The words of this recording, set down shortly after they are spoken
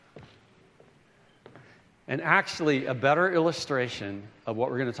And actually, a better illustration of what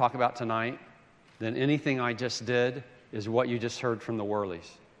we're going to talk about tonight than anything I just did is what you just heard from the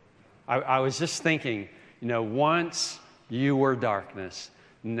Worleys. I was just thinking, once you were darkness,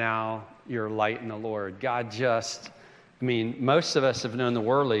 now you're light in the Lord. Most of us have known the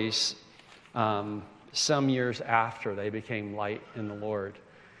Worleys some years after they became light in the Lord.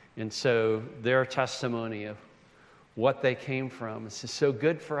 And so their testimony of what they came from, it's just so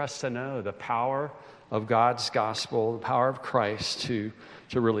good for us to know the power of God's gospel, the power of Christ to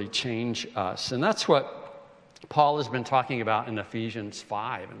really change us. And that's what Paul has been talking about in Ephesians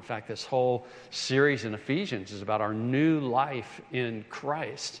 5. In fact, this whole series in Ephesians is about our new life in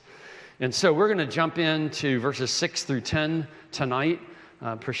Christ. And so we're going to jump into verses 6 through 10 tonight.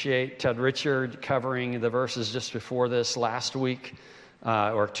 Appreciate Ted Richard covering the verses just before this last week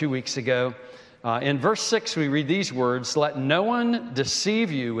or 2 weeks ago. In verse 6, we read these words, "Let no one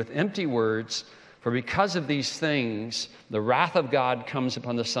deceive you with empty words, for because of these things, the wrath of God comes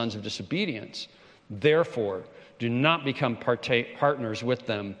upon the sons of disobedience. Therefore, do not become partners with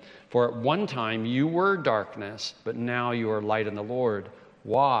them. For at one time you were darkness, but now you are light in the Lord.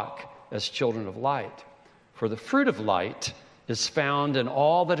 Walk as children of light. For the fruit of light is found in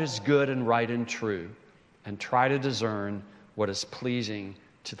all that is good and right and true, and try to discern what is pleasing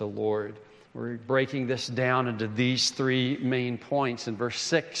to the Lord." We're breaking this down into these three main points. In verse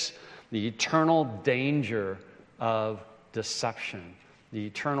 6, the eternal danger of deception. The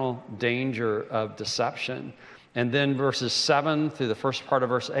eternal danger of deception. And then verses 7 through the first part of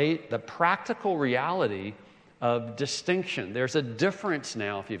verse 8, the practical reality of distinction. There's a difference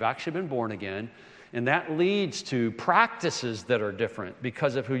now if you've actually been born again, and that leads to practices that are different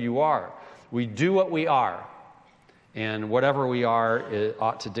because of who you are. We do what we are, and whatever we are, it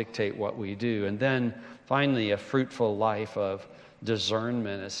ought to dictate what we do. And then finally, a fruitful life of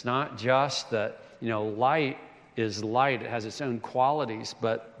discernment. It's not just that, light is light. It has its own qualities,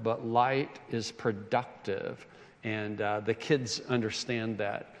 but light is productive. And the kids understand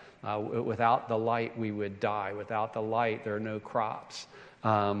that. Without the light, we would die. Without the light, there are no crops.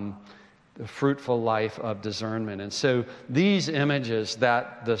 The fruitful life of discernment. And so these images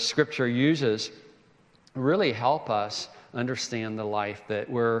that the Scripture uses really help us understand the life that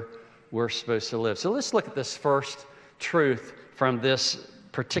we're supposed to live. So let's look at this first truth from this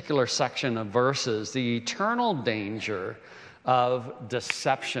particular section of verses, the eternal danger of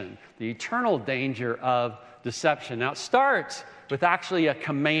deception. The eternal danger of deception. Now, it starts with actually a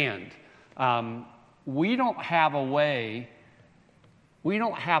command. We don't have a way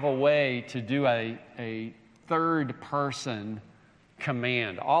to do a third-person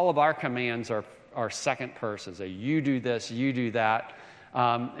command. All of our commands are second person. So you do this, you do that.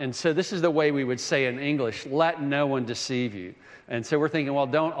 And so this is the way we would say in English, let no one deceive you. And so we're thinking, well,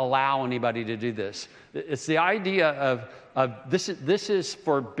 don't allow anybody to do this. It's the idea of this is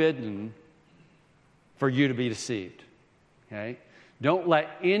forbidden for you to be deceived. Okay? Don't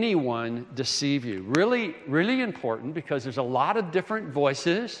let anyone deceive you. Really, really important, because there's a lot of different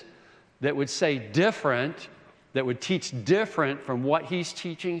voices that would say different, that would teach different from what he's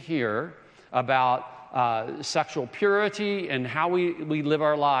teaching here about sexual purity and how we live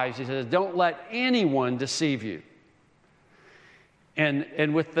our lives. He says, don't let anyone deceive you.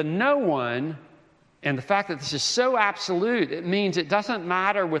 And with the no one, and the fact that this is so absolute, it means it doesn't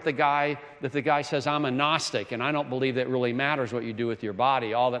matter with the guy that the guy says, I'm a Gnostic, and I don't believe that it really matters what you do with your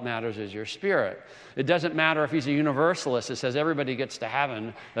body. All that matters is your spirit. It doesn't matter if he's a universalist that says everybody gets to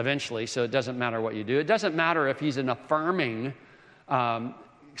heaven eventually, so it doesn't matter what you do. It doesn't matter if he's an affirming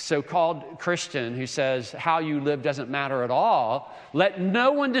so-called Christian who says how you live doesn't matter at all. Let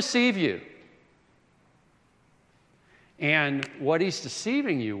no one deceive you. And what he's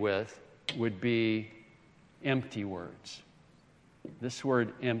deceiving you with would be empty words. This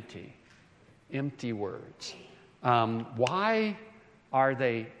word empty words. Why are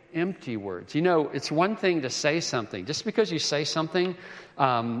they empty words? It's one thing to say something. Just because you say something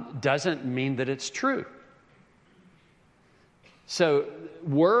doesn't mean that it's true. So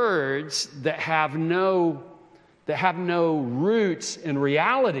words that have no roots in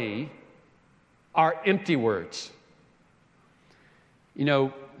reality are empty words.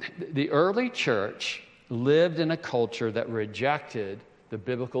 The early church lived in a culture that rejected the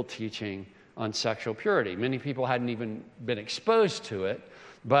biblical teaching on sexual purity. Many people hadn't even been exposed to it,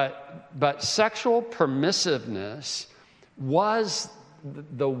 but sexual permissiveness was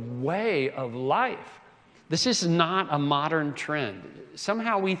the way of life. This is not a modern trend.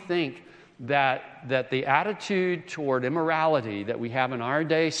 Somehow we think that the attitude toward immorality that we have in our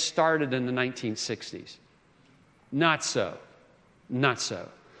day started in the 1960s. Not so.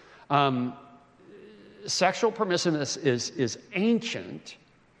 sexual permissiveness is ancient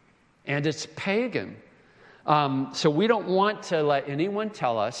and it's pagan. So we don't want to let anyone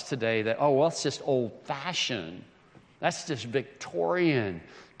tell us today that, oh, well, it's just old-fashioned. That's just Victorian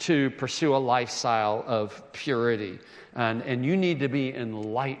to pursue a lifestyle of purity. And you need to be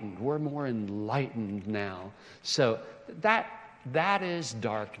enlightened. We're more enlightened now. So that is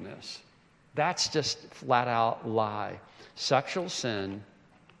darkness. That's just flat out lie. Sexual sin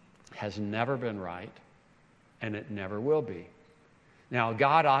has never been right, and it never will be. Now,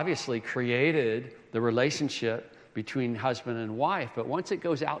 God obviously created the relationship between husband and wife, but once it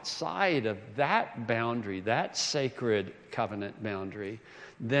goes outside of that boundary, that sacred covenant boundary,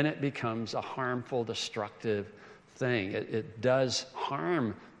 then it becomes a harmful, destructive thing. It does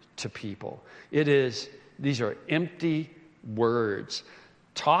harm to people. These are empty words.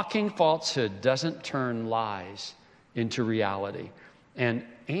 Talking falsehood doesn't turn lies into reality. And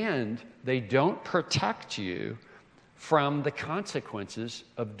they don't protect you from the consequences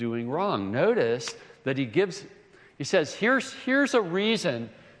of doing wrong. Notice that he says, here's a reason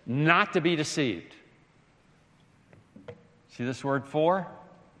not to be deceived. See this word for?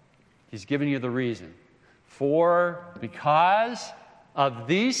 He's giving you the reason. Because of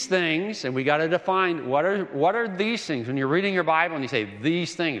these things, and we got to define what are these things. When you're reading your Bible and you say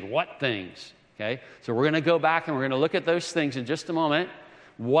these things, what things? Okay? So we're going to go back and we're going to look at those things in just a moment.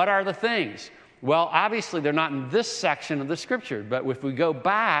 What are the things? Well, obviously they're not in this section of the Scripture, but if we go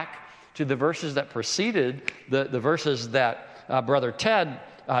back to the verses that preceded, the verses that Brother Ted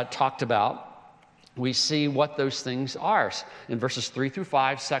talked about, we see what those things are. In verses 3 through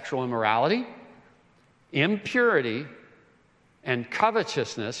 5, sexual immorality, impurity, and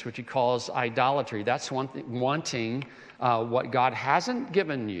covetousness, which he calls idolatry. That's wanting what God hasn't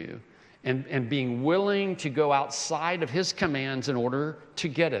given you and being willing to go outside of his commands in order to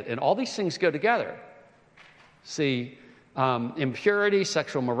get it. And all these things go together. See, impurity,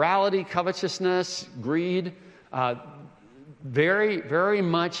 sexual morality, covetousness, greed, very, very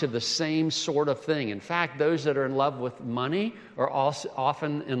much of the same sort of thing. In fact, those that are in love with money are also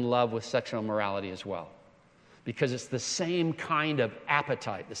often in love with sexual immorality as well. Because it's the same kind of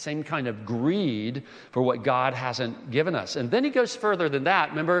appetite, the same kind of greed for what God hasn't given us. And then he goes further than that.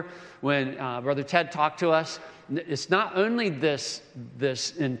 Remember when Brother Ted talked to us? It's not only this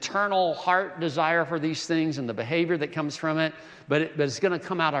internal heart desire for these things and the behavior that comes from it, but it's going to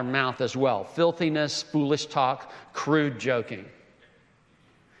come out our mouth as well. Filthiness, foolish talk, crude joking.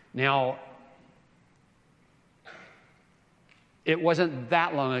 Now, it wasn't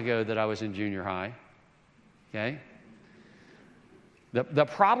that long ago that I was in junior high. Okay? The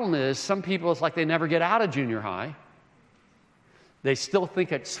problem is some people, it's like they never get out of junior high. They still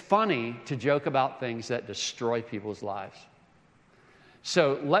think it's funny to joke about things that destroy people's lives.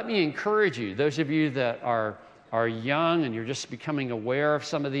 So let me encourage you, those of you that are young and you're just becoming aware of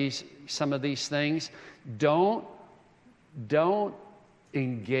some of these things, don't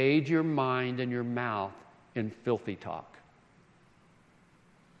engage your mind and your mouth in filthy talk.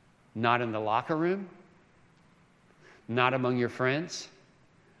 Not in the locker room. Not among your friends.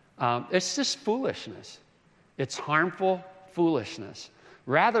 It's just foolishness. It's harmful foolishness.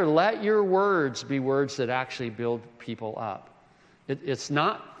 Rather, let your words be words that actually build people up. It's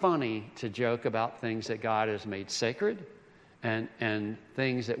not funny to joke about things that God has made sacred and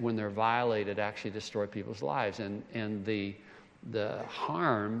things that when they're violated actually destroy people's lives. And the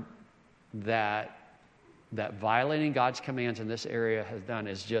harm that violating God's commands in this area has done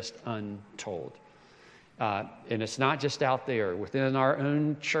is just untold. And it's not just out there, within our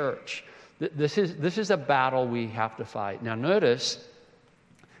own church. This is a battle we have to fight. Now notice,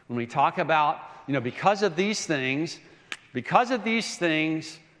 when we talk about, because of these things,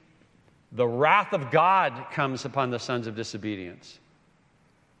 the wrath of God comes upon the sons of disobedience.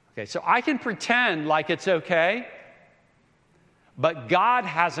 Okay, so I can pretend like it's okay, but God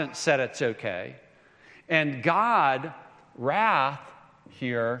hasn't said it's okay. And God, wrath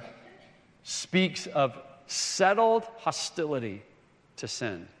here, speaks of settled hostility to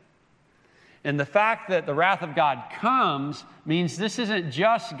sin. And the fact that the wrath of God comes means this isn't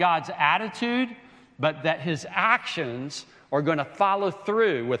just God's attitude, but that his actions are going to follow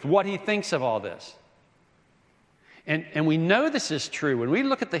through with what he thinks of all this. And we know this is true when we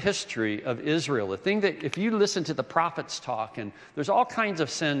look at the history of Israel. The thing that, if you listen to the prophets talk, and there's all kinds of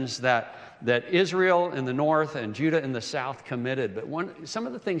sins that Israel in the north and Judah in the south committed, but some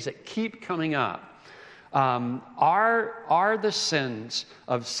of the things that keep coming up are the sins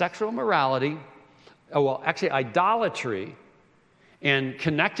of sexual immorality, idolatry, and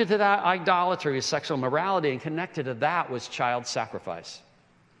connected to that idolatry is sexual immorality, and connected to that was child sacrifice.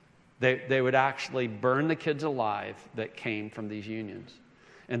 They would actually burn the kids alive that came from these unions.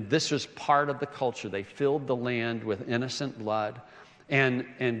 And this was part of the culture. They filled the land with innocent blood.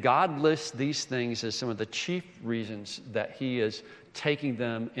 And God lists these things as some of the chief reasons that he is taking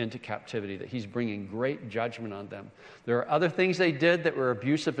them into captivity, that he's bringing great judgment on them. There are other things they did that were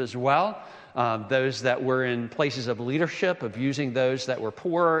abusive as well. Those that were in places of leadership, abusing those that were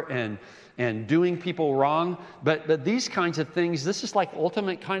poor and doing people wrong. But these kinds of things, this is like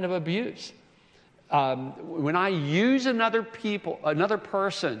ultimate kind of abuse. When I use another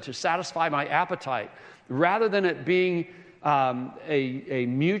person to satisfy my appetite, rather than it being a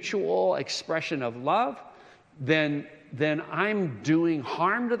mutual expression of love, then I'm doing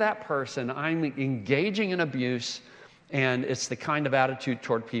harm to that person. I'm engaging in abuse, and it's the kind of attitude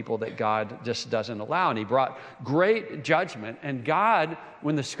toward people that God just doesn't allow. And he brought great judgment. And God,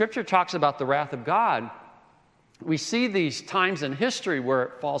 when the scripture talks about the wrath of God, we see these times in history where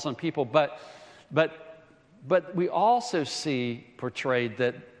it falls on people, but we also see portrayed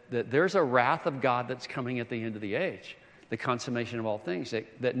that there's a wrath of God that's coming at the end of the age, the consummation of all things,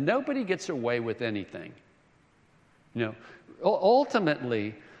 that nobody gets away with anything. You know,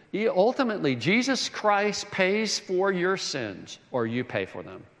 ultimately, Jesus Christ pays for your sins, or you pay for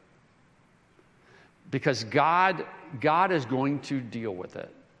them. Because God is going to deal with it.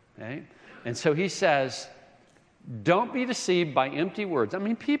 Okay? And so he says, don't be deceived by empty words. I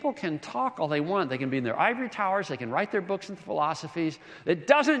mean, people can talk all they want. They can be in their ivory towers. They can write their books and philosophies. It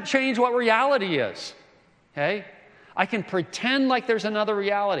doesn't change what reality is. Okay? I can pretend like there's another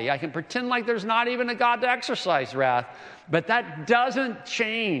reality. I can pretend like there's not even a God to exercise wrath. But that doesn't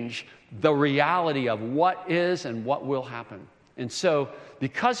change the reality of what is and what will happen. And so,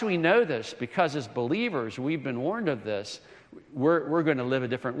 because we know this, because as believers we've been warned of this, we're going to live a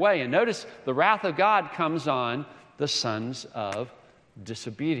different way. And notice the wrath of God comes on the sons of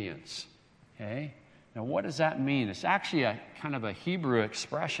disobedience. Okay? Now, what does that mean? It's actually a kind of a Hebrew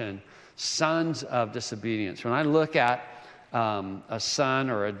expression, sons of disobedience. When I look at a son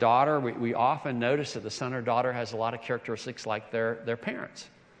or a daughter, we often notice that the son or daughter has a lot of characteristics like their parents.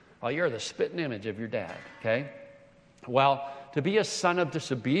 Well, you're the spitting image of your dad, okay? Well, to be a son of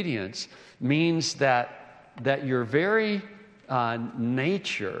disobedience means that your very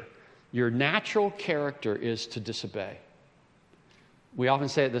nature, your natural character is to disobey. We often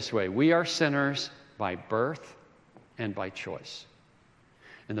say it this way: we are sinners by birth and by choice.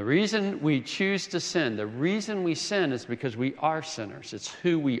 And the reason we choose to sin, the reason we sin is because we are sinners. It's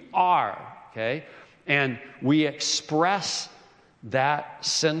who we are, okay? And we express that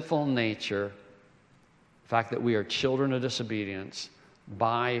sinful nature, the fact that we are children of disobedience,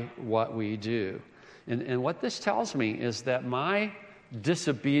 by what we do. And what this tells me is that my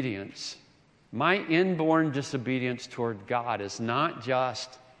disobedience, my inborn disobedience toward God is not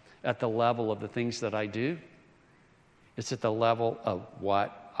just at the level of the things that I do. It's at the level of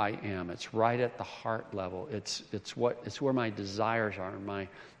what I am. It's right at the heart level. It's where my desires are,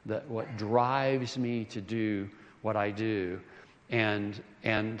 what drives me to do what I do. And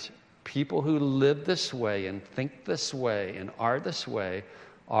people who live this way and think this way and are this way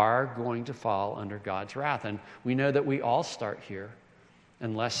are going to fall under God's wrath. And we know that we all start here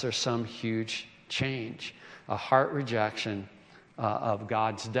unless there's some huge change, a heart rejection of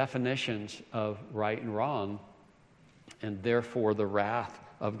God's definitions of right and wrong, and therefore the wrath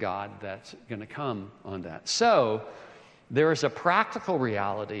of God that's going to come on that. So there is a practical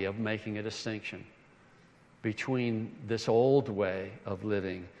reality of making a distinction between this old way of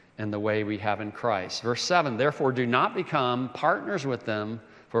living and the way we have in Christ. Verse 7, therefore do not become partners with them,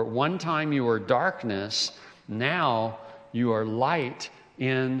 for at one time you were darkness, now you are light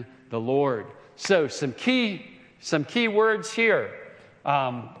in the Lord. So some key words here.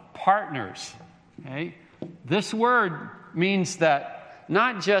 Partners. Okay? This word means that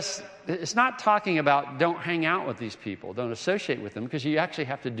it's not talking about don't hang out with these people, don't associate with them, because you actually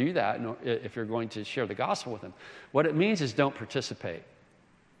have to do that if you're going to share the gospel with them. What it means is don't participate.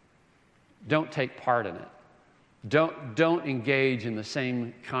 Don't take part in it. Don't engage in the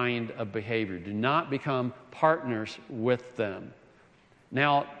same kind of behavior. Do not become partners with them.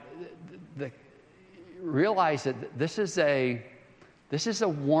 Now, realize that this is a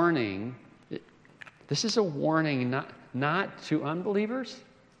warning. This is a warning not to unbelievers,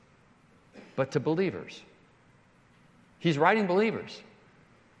 but to believers. He's writing believers.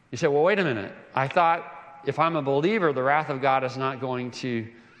 You say, well, wait a minute. I thought if I'm a believer, the wrath of God is not going to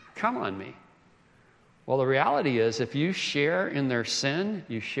come on me. Well, the reality is if you share in their sin,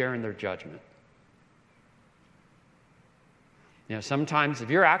 you share in their judgment. Sometimes if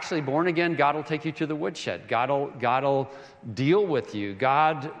you're actually born again, God will take you to the woodshed. God will deal with you.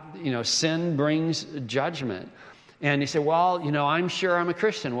 God, sin brings judgment. And you say, well, I'm sure I'm a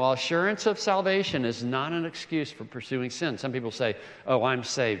Christian. Well, assurance of salvation is not an excuse for pursuing sin. Some people say, oh, I'm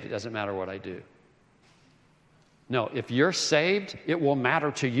saved. It doesn't matter what I do. No, if you're saved, it will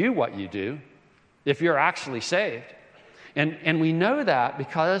matter to you what you do if you're actually saved. And we know that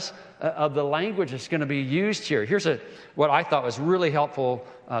because of the language that's going to be used here. Here's what I thought was really helpful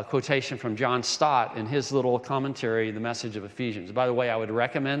quotation from John Stott in his little commentary, The Message of Ephesians. By the way, I would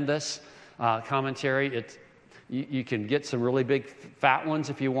recommend this commentary. You can get some really big fat ones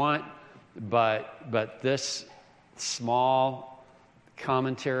if you want, but this small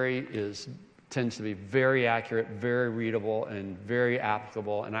commentary tends to be very accurate, very readable, and very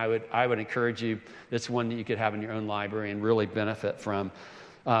applicable. And I would encourage you, it's one that you could have in your own library and really benefit from.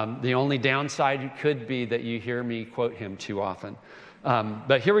 The only downside could be that you hear me quote him too often.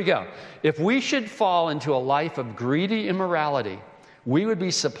 But here we go. If we should fall into a life of greedy immorality, we would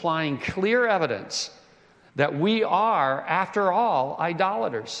be supplying clear evidence that we are, after all,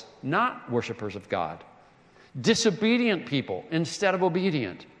 idolaters, not worshipers of God, disobedient people instead of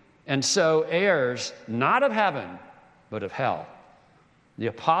obedient, and so heirs not of heaven, but of hell. The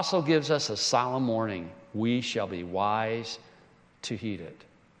apostle gives us a solemn warning. We shall be wise to heed it.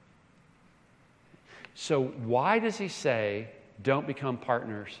 So why does he say, don't become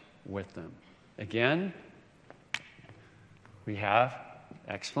partners with them? Again, we have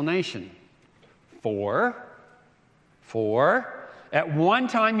explanation. For at one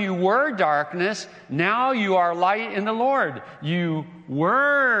time you were darkness, now you are light in the Lord. You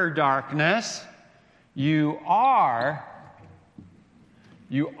were darkness, you are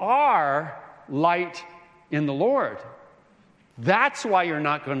light in the Lord. That's why you're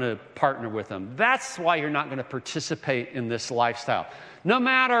not going to partner with them. That's why you're not going to participate in this lifestyle. No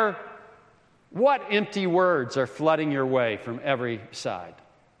matter what empty words are flooding your way from every side.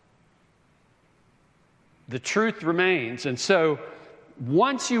 The truth remains. And so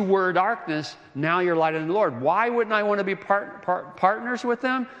once you were darkness, now you're light in the Lord. Why wouldn't I want to be partners with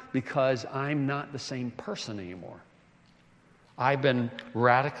them? Because I'm not the same person anymore. I've been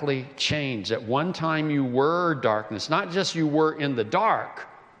radically changed. At one time you were darkness. Not just you were in the dark.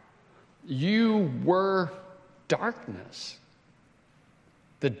 You were darkness.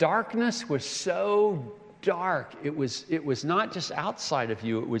 The darkness was so dark. It was not just outside of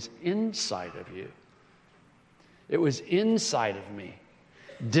you. It was inside of you. It was inside of me.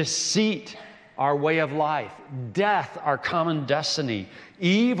 Deceit, our way of life. Death, our common destiny.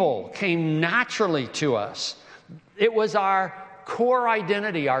 Evil came naturally to us. It was our core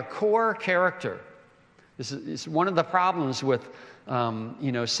identity, our core character. This is one of the problems with,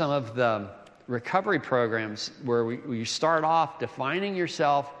 some of the recovery programs where you start off defining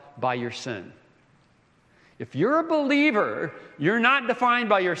yourself by your sin. If you're a believer, you're not defined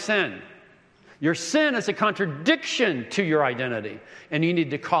by your sin. Your sin is a contradiction to your identity, and you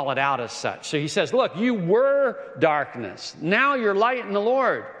need to call it out as such. So he says, look, you were darkness. Now you're light in the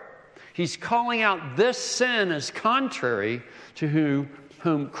Lord. He's calling out this sin as contrary to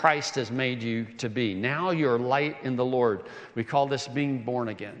whom Christ has made you to be. Now you're light in the Lord. We call this being born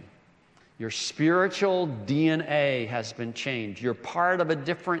again. Your spiritual DNA has been changed. You're part of a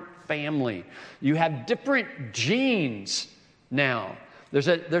different family. You have different genes now. There's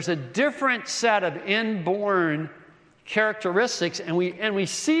a different set of inborn characteristics, and we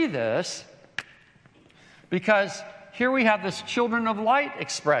see this because here we have this children of light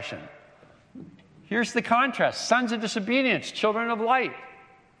expression. Here's the contrast. Sons of disobedience, children of light.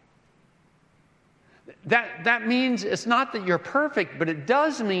 That means it's not that you're perfect, but it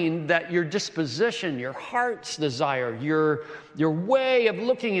does mean that your disposition, your heart's desire, your way of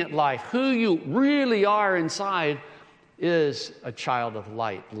looking at life, who you really are inside is a child of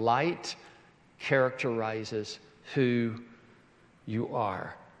light. Light characterizes who you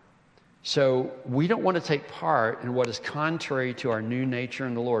are. So we don't want to take part in what is contrary to our new nature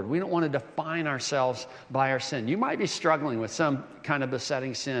in the Lord. We don't want to define ourselves by our sin. You might be struggling with some kind of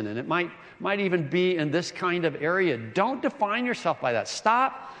besetting sin, and it might even be in this kind of area. Don't define yourself by that.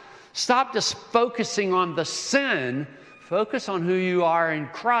 Stop just focusing on the sin. Focus on who you are in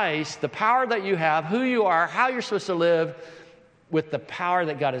Christ, the power that you have, who you are, how you're supposed to live with the power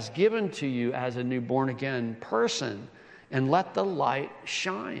that God has given to you as a new born-again person, and let the light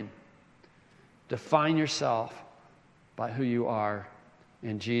shine. Define yourself by who you are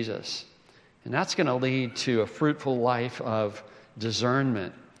in Jesus. And that's going to lead to a fruitful life of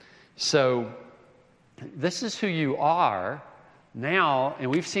discernment. So this is who you are now,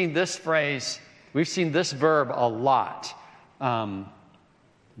 and we've seen this phrase, we've seen this verb a lot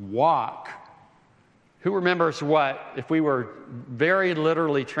walk. Who remembers what, if we were very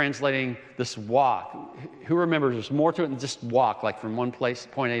literally translating this walk, who remembers there's more to it than just walk, like from one place,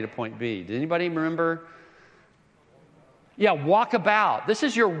 point A to point B? Did anybody remember? Yeah, walkabout. This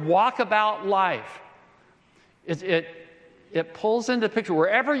is your walkabout life. It pulls into the picture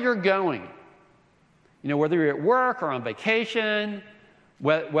wherever you're going. You know, whether you're at work or on vacation,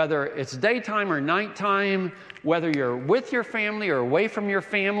 whether it's daytime or nighttime, whether you're with your family or away from your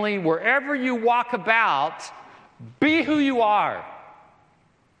family, wherever you walk about, be who you are.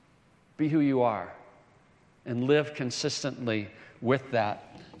 Be who you are. And live consistently with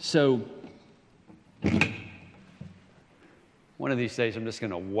that. So, one of these days I'm just going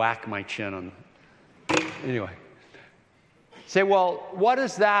to whack my chin on. Anyway. Say, well, what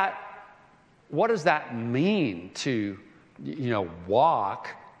does that mean to, walk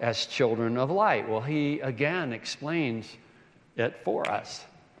as children of light? Well, he again explains it for us.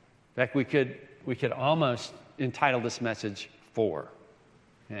 In fact, we could almost entitle this message "For,"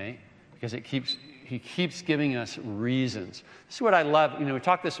 okay? Because he keeps giving us reasons. This is what I love. We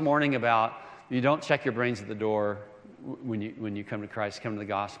talked this morning about you don't check your brains at the door when you come to Christ, come to the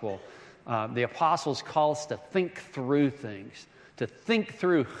gospel. The apostles call us to think through things, to think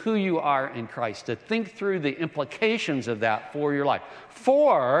through who you are in Christ, to think through the implications of that for your life.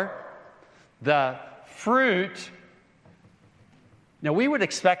 For the fruit, now we would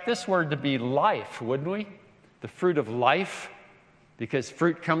expect this word to be life, wouldn't we? The fruit of life, because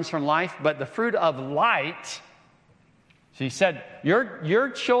fruit comes from life, but the fruit of light, so he said, you're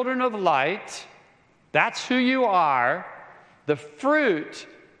children of light, that's who you are. The fruit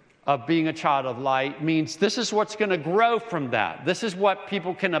of being a child of light means this is what's going to grow from that. This is what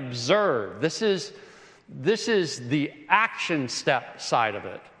people can observe. This is the action step side of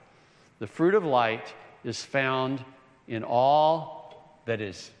it. The fruit of light is found in all that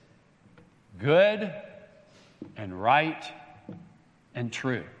is good and right and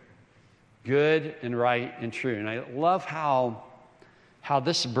true. Good and right and true. And I love how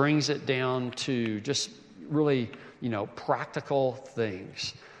this brings it down to just really, practical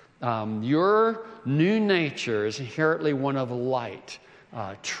things. Your new nature is inherently one of light,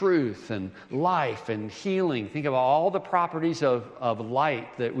 truth and life and healing. Think about all the properties of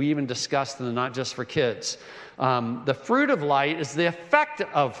light that we even discussed in the Not Just for Kids. The fruit of light is the effect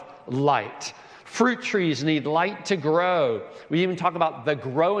of light. Fruit trees need light to grow. We even talk about the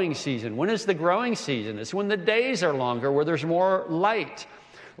growing season. When is the growing season? It's when the days are longer, where there's more light.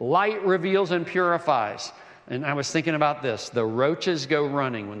 Light reveals and purifies. And I was thinking about this. The roaches go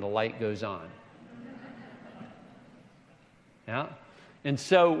running when the light goes on. Yeah? And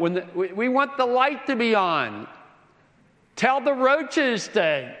so when we want the light to be on, tell the roaches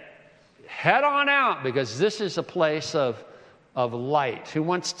to head on out, because this is a place of light. Who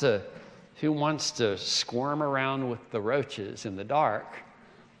wants to squirm around with the roaches in the dark?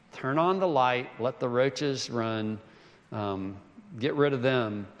 Turn on the light, let the roaches run, get rid of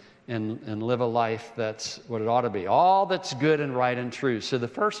them, and live a life that's what it ought to be. All that's good and right and true. So the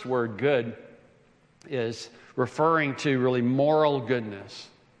first word, good, is referring to really moral goodness.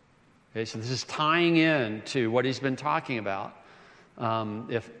 Okay, so this is tying in to what he's been talking about.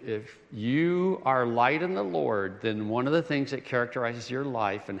 If you are light in the Lord, then one of the things that characterizes your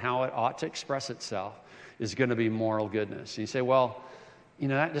life and how it ought to express itself is going to be moral goodness. And you say, well,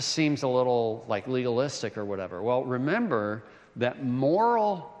 that just seems a little like legalistic or whatever. Well, remember that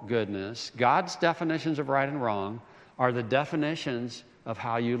moral goodness, God's definitions of right and wrong, are the definitions of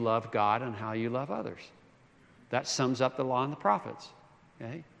how you love God and how you love others. That sums up the law and the prophets.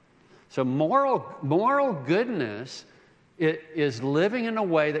 Okay? So moral goodness, it is living in a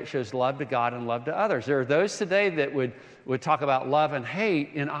way that shows love to God and love to others. There are those today that would talk about love and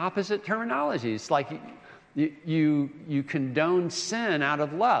hate in opposite terminology. It's like you condone sin out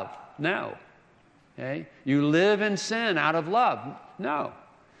of love. No. Okay? You live in sin out of love. No.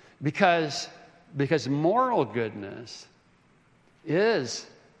 Because moral goodness is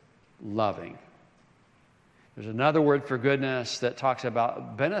loving. There's another word for goodness that talks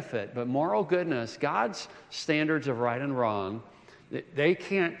about benefit, but moral goodness, God's standards of right and wrong, they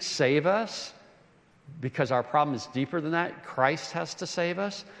can't save us because our problem is deeper than that. Christ has to save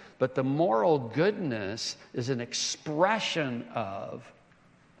us. But the moral goodness is an expression of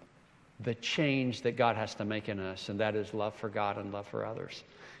the change that God has to make in us, and that is love for God and love for others.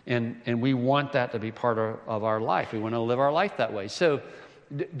 And we want that to be part of our life. We want to live our life that way. So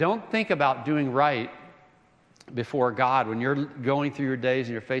don't think about doing right before God when you're going through your days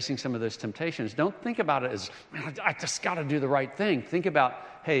and you're facing some of those temptations. Don't think about it as, I just got to do the right thing. Think about,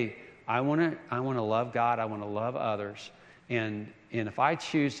 hey, I want to love God. I want to love others. And if I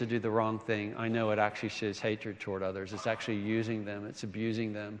choose to do the wrong thing, I know it actually shows hatred toward others. It's actually using them. It's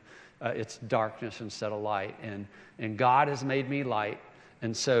abusing them. It's darkness instead of light. And God has made me light.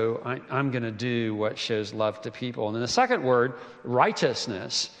 And so I'm going to do what shows love to people. And then the second word,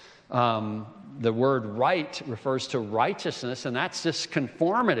 righteousness. The word right refers to righteousness, and that's just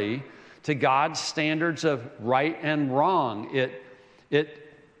conformity to God's standards of right and wrong. It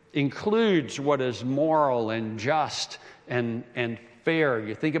includes what is moral and just and fair.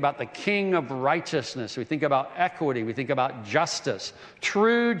 You think about the King of righteousness. We think about equity. We think about justice.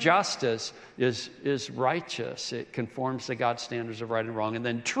 True justice is righteous. It conforms to God's standards of right and wrong. And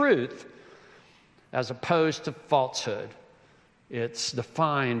then truth, as opposed to falsehood, it's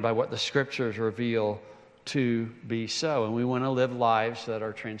defined by what the Scriptures reveal to be so. And we want to live lives that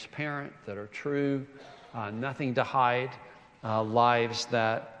are transparent, that are true, nothing to hide, lives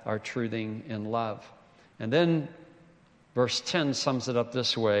that are truthing in love. And then verse 10 sums it up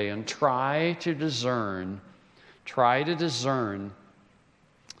this way, and try to discern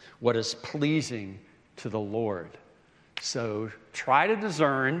what is pleasing to the Lord. So try to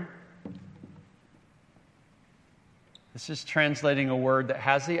discern. This is translating a word that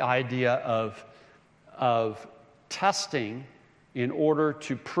has the idea of testing in order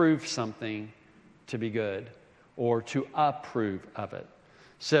to prove something to be good or to approve of it.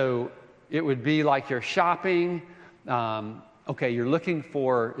 So it would be like you're shopping. You're looking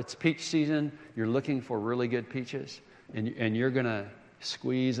for, it's peach season, you're looking for really good peaches, and you're going to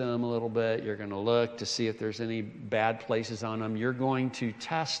squeeze them a little bit. You're going to look to see if there's any bad places on them. You're going to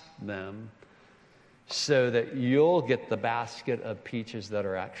test them so that you'll get the basket of peaches that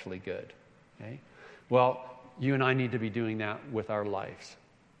are actually good. Okay? Well, you and I need to be doing that with our lives,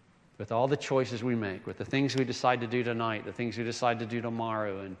 with all the choices we make, with the things we decide to do tonight, the things we decide to do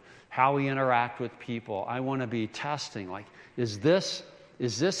tomorrow, and how we interact with people. I want to be testing, like, is this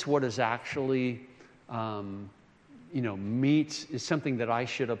what is actually, meets, is something that I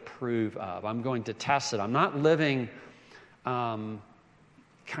should approve of? I'm going to test it. I'm not living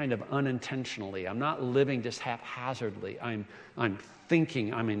kind of unintentionally. I'm not living just haphazardly. I'm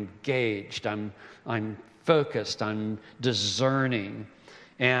thinking, I'm engaged, I'm focused, I'm discerning.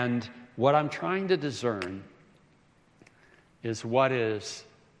 And what I'm trying to discern is what is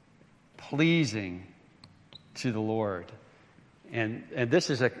pleasing to the Lord. And this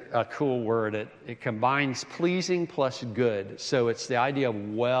is a cool word. It combines pleasing plus good. So it's the idea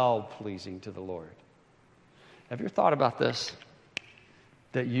of well-pleasing to the Lord. Have you ever thought about this?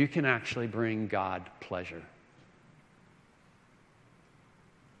 That you can actually bring God pleasure.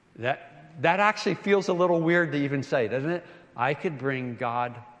 That actually feels a little weird to even say, doesn't it? I could bring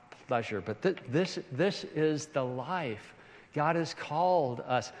God pleasure. But this is the life God has called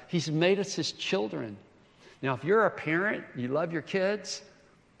us. He's made us His children. Now, if you're a parent, you love your kids,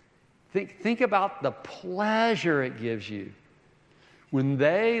 think about the pleasure it gives you when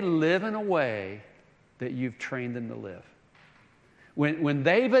they live in a way that you've trained them to live. When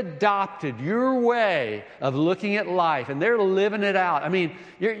they've adopted your way of looking at life and they're living it out. I mean,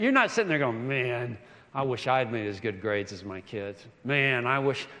 you're not sitting there going, man, I wish I had made as good grades as my kids. Man, I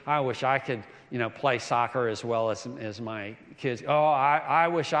wish I could, play soccer as well as my kids. Oh, I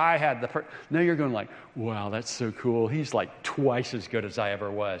wish I had No, you're going like, wow, that's so cool. He's like twice as good as I ever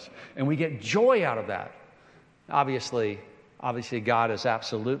was. And we get joy out of that. Obviously, God is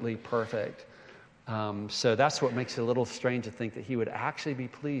absolutely perfect. So that's what makes it a little strange to think that He would actually be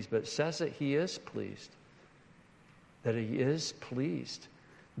pleased. But it says that He is pleased. That He is pleased.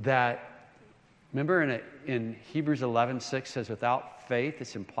 That, remember in Hebrews 11:6 says, without faith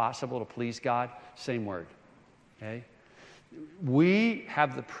it's impossible to please God. Same word. Okay? We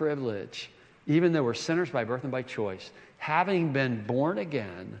have the privilege, even though we're sinners by birth and by choice, having been born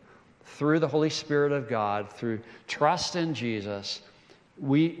again through the Holy Spirit of God, through trust in Jesus,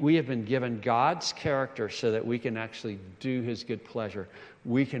 we have been given God's character so that we can actually do His good pleasure.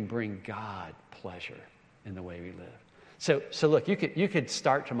 We can bring God pleasure in the way we live. So look, you could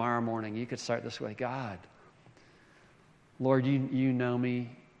start tomorrow morning. You could start this way. God, Lord, you know me.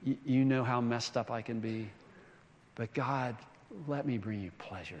 You know how messed up I can be. But God, let me bring you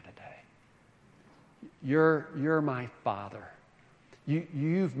pleasure today. You're my Father.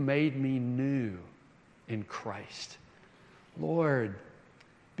 You've made me new in Christ. Lord,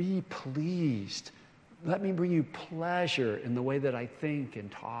 be pleased. Let me bring you pleasure in the way that I think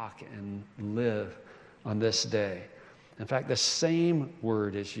and talk and live on this day. In fact, the same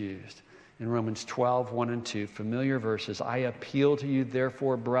word is used in Romans 12:1-2, familiar verses. I appeal to you,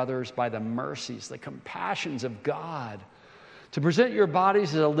 therefore, brothers, by the mercies, the compassions of God, To present your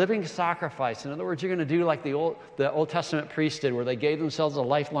bodies as a living sacrifice. In other words, you're going to do like the Old Testament priests did, where they gave themselves a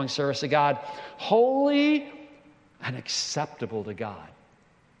lifelong service to God. Holy and acceptable to God.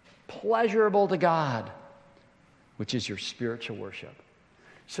 Pleasurable to God, which is your spiritual worship.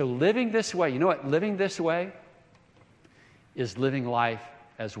 So living this way, you know what? Living this way is living life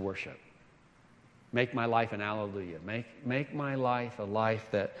as worship. Make my life an alleluia. Make my life a life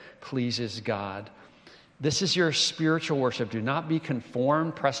that pleases God. This is your spiritual worship. Do not be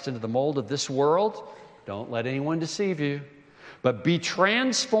conformed, pressed into the mold of this world. Don't let anyone deceive you. But be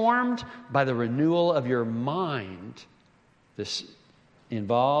transformed by the renewal of your mind. This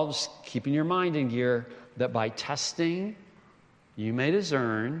involves keeping your mind in gear, that by testing you may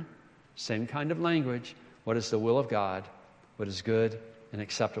discern, same kind of language, what is the will of God, what is good and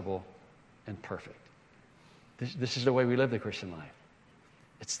acceptable and perfect. This is the way we live the Christian life.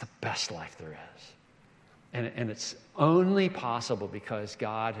 It's the best life there is. And it's only possible because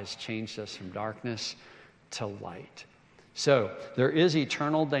God has changed us from darkness to light. So there is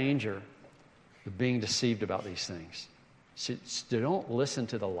eternal danger of being deceived about these things. So don't listen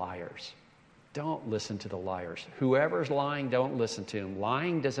to the liars. Don't listen to the liars. Whoever's lying, don't listen to him.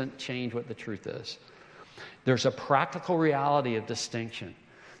 Lying doesn't change what the truth is. There's a practical reality of distinction.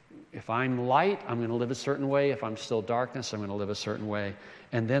 If I'm light, I'm going to live a certain way. If I'm still darkness, I'm going to live a certain way.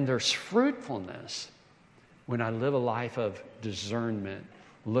 And then there's fruitfulness when I live a life of discernment,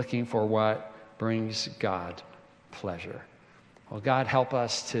 looking for what brings God pleasure. Well, God, help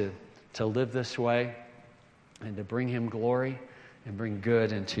us to live this way and to bring him glory and bring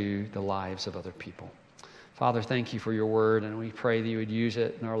good into the lives of other people. Father, thank you for your word, and we pray that you would use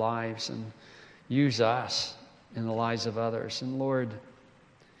it in our lives and use us in the lives of others. And Lord,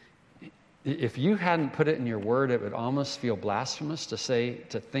 if you hadn't put it in your word, it would almost feel blasphemous to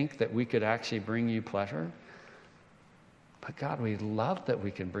think that we could actually bring you pleasure. But God, we love that we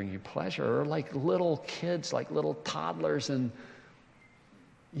can bring you pleasure. We're like little kids, like little toddlers, and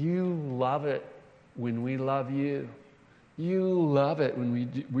you love it when we love you. You love it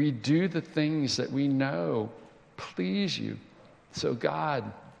when we do the things that we know please you. So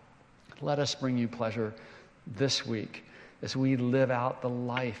God, let us bring you pleasure this week as we live out the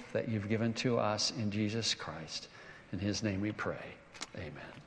life that you've given to us in Jesus Christ. In his name we pray. Amen.